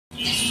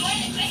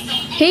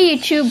Hey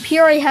YouTube,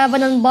 here I have an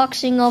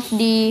unboxing of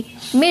the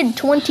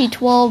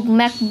mid-2012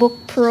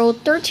 MacBook Pro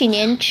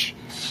 13-inch.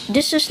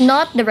 This is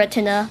not the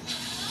Retina,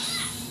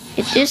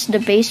 it is the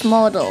base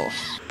model.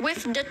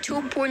 With the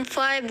 2.5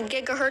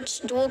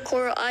 GHz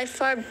dual-core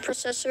i5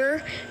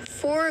 processor,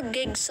 4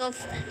 gigs of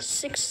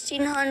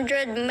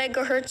 1600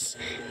 MHz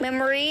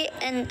memory,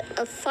 and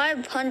a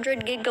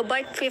 500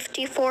 GB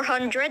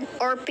 5400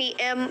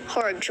 RPM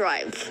hard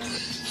drive.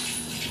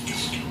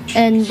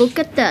 And look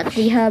at that,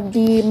 we have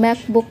the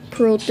MacBook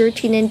Pro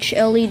 13-inch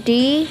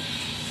LED.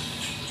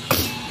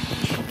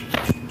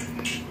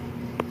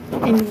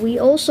 And we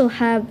also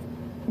have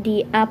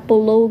the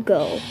Apple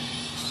logo.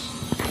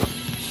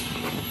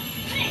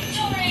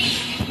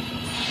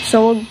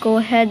 So we'll go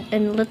ahead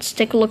and let's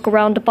take a look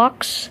around the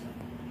box.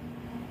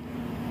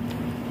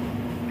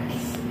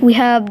 We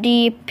have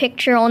the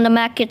picture on the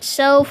Mac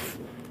itself.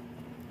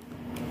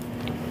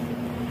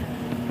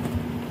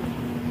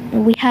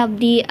 And we have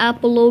the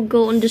Apple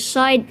logo on the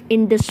side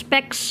in the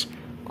specs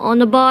on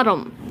the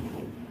bottom.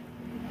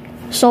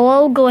 So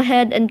I'll go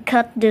ahead and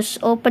cut this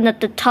open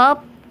at the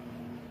top.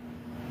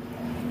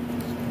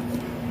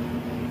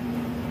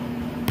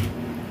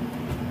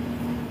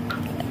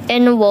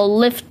 And we'll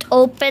lift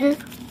open.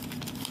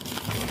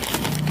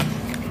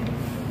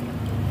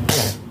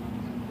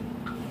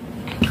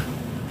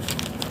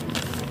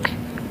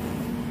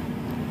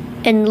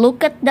 And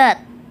look at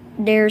that.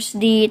 There's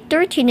the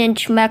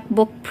 13-inch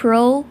MacBook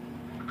Pro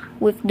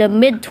with the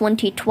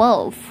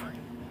mid-2012.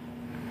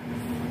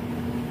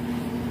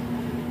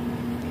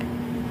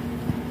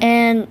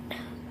 And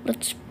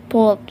let's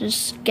pull up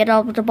this, get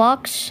out of the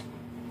box.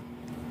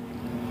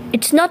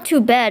 It's not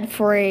too bad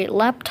for a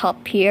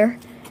laptop here.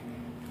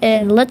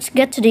 And let's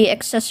get to the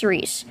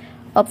accessories.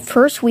 Up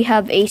first, we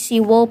have AC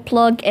wall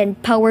plug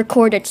and power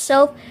cord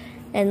itself.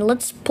 And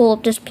let's pull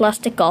up this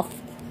plastic off.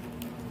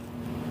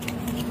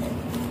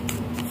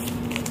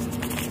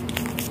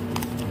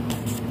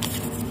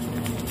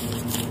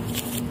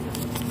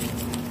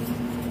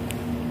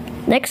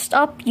 Next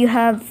up, you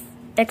have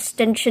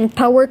extension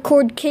power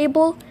cord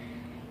cable.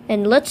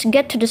 And let's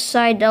get to the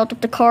side out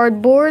of the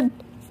cardboard.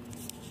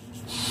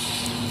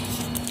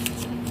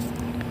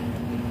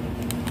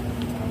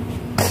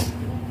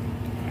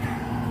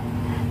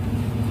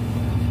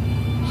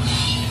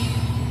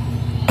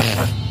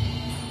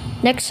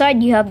 Next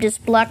side, you have this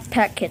black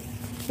packet.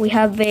 We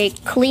have a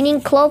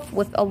cleaning cloth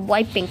with a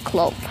wiping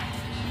cloth.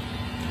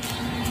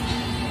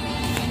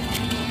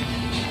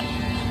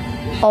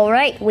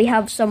 Alright, we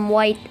have some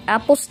white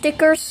Apple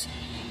stickers.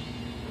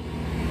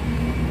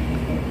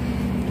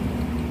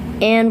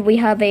 And we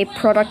have a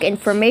product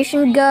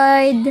information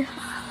guide.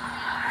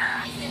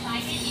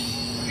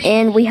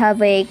 And we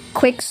have a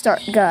quick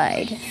start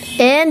guide.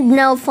 And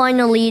now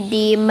finally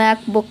the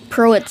MacBook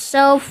Pro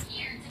itself.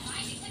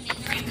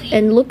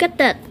 And look at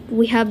that,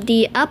 we have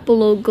the Apple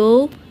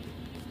logo.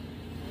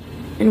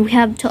 And we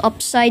have the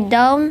upside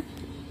down.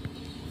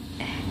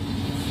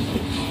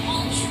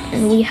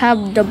 And we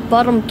have the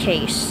bottom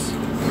case,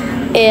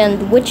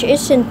 and which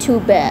isn't too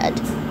bad.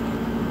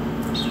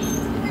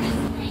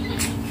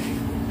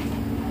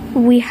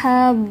 We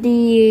have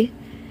the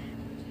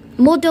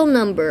model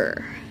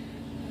number.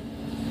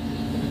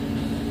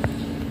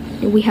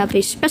 And we have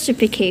a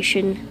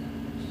specification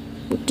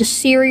with the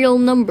serial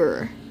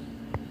number.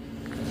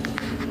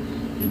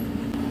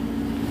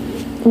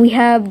 We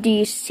have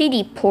the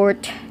CD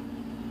port.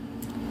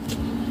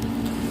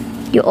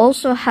 You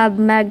also have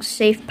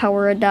MagSafe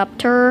power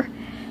adapter,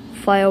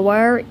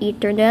 FireWire,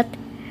 Ethernet,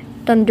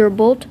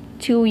 Thunderbolt,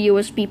 2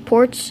 USB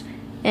ports,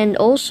 and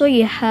also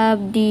you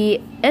have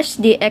the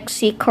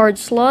SDXC card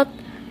slot.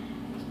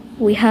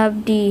 We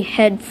have the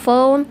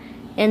headphone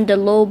and the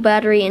low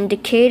battery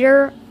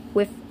indicator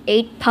with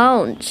 8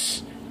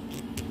 pounds.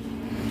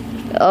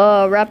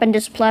 Wrapping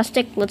this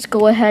plastic, let's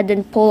go ahead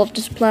and pull up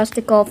this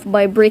plastic off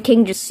by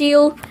breaking the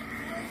seal.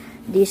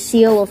 The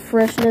seal of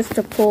freshness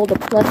to pull the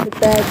plastic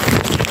bag.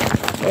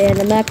 And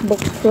the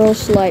MacBook Pro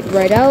slide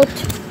right out.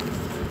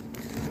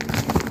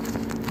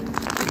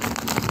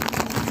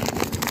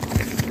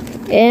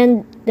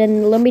 And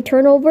then let me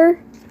turn over.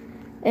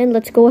 And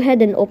let's go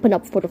ahead and open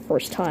up for the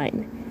first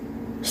time.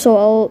 So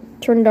I'll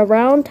turn it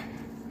around.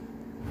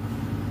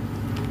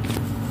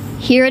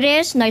 Here it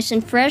is, nice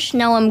and fresh.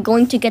 Now I'm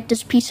going to get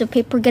this piece of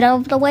paper, get out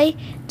of the way.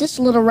 This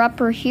little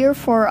wrapper here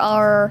for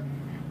our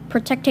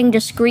protecting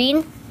the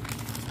screen.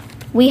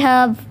 We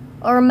have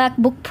our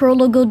MacBook Pro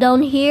logo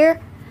down here.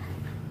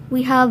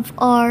 We have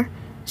our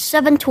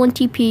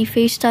 720p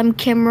FaceTime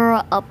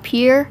camera up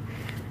here.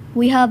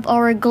 We have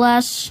our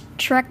glass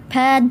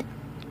trackpad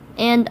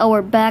and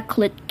our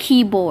backlit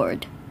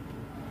keyboard.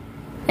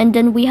 And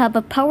then we have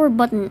a power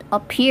button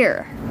up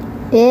here.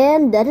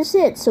 And that is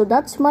it. So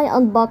that's my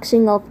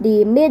unboxing of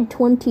the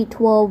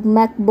mid-2012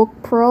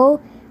 MacBook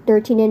Pro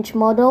 13-inch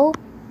model.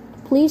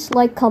 Please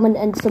like, comment,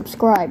 and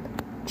subscribe.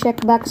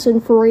 Check back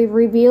soon for a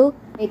review.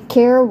 Take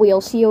care.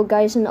 We'll see you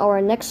guys in our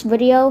next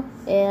video.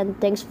 And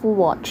thanks for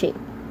watching.